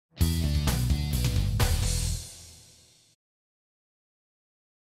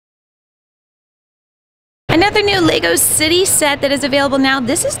Another new Lego City set that is available now.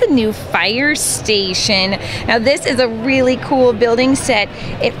 This is the new fire station. Now this is a really cool building set.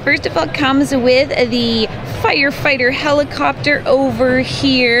 It first of all comes with the firefighter helicopter over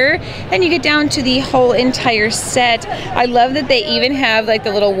here. Then you get down to the whole entire set. I love that they even have like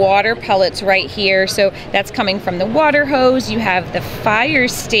the little water pellets right here. So that's coming from the water hose. You have the fire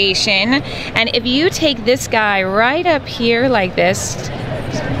station. And if you take this guy right up here like this,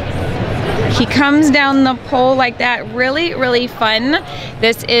 he comes down the pole like that. Really, really fun.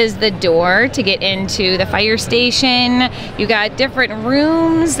 This is the door to get into the fire station. You got different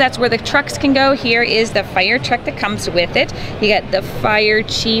rooms. That's where the trucks can go. Here is the fire truck that comes with it. You got the fire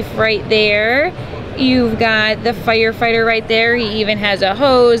chief right there. You've got the firefighter right there. He even has a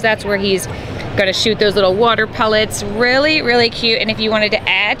hose. That's where he's gonna shoot those little water pellets. Really, really cute. And if you wanted to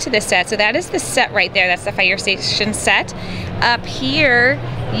add to the set, so that is the set right there. That's the fire station set. Up here,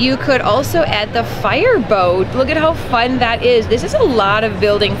 you could also add the fireboat. Look at how fun that is. This is a lot of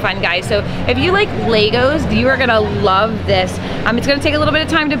building fun, guys. So if you like Legos, you are gonna love this. It's gonna take a little bit of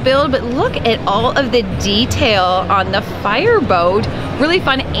time to build, but look at all of the detail on the fireboat. Really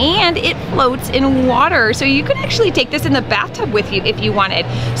fun, and it floats in water. So you could actually take this in the bathtub with you if you wanted.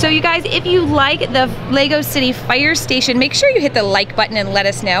 So you guys, if you like the Lego City Fire Station, make sure you hit the like button and let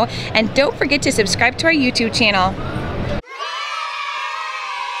us know. And don't forget to subscribe to our YouTube channel.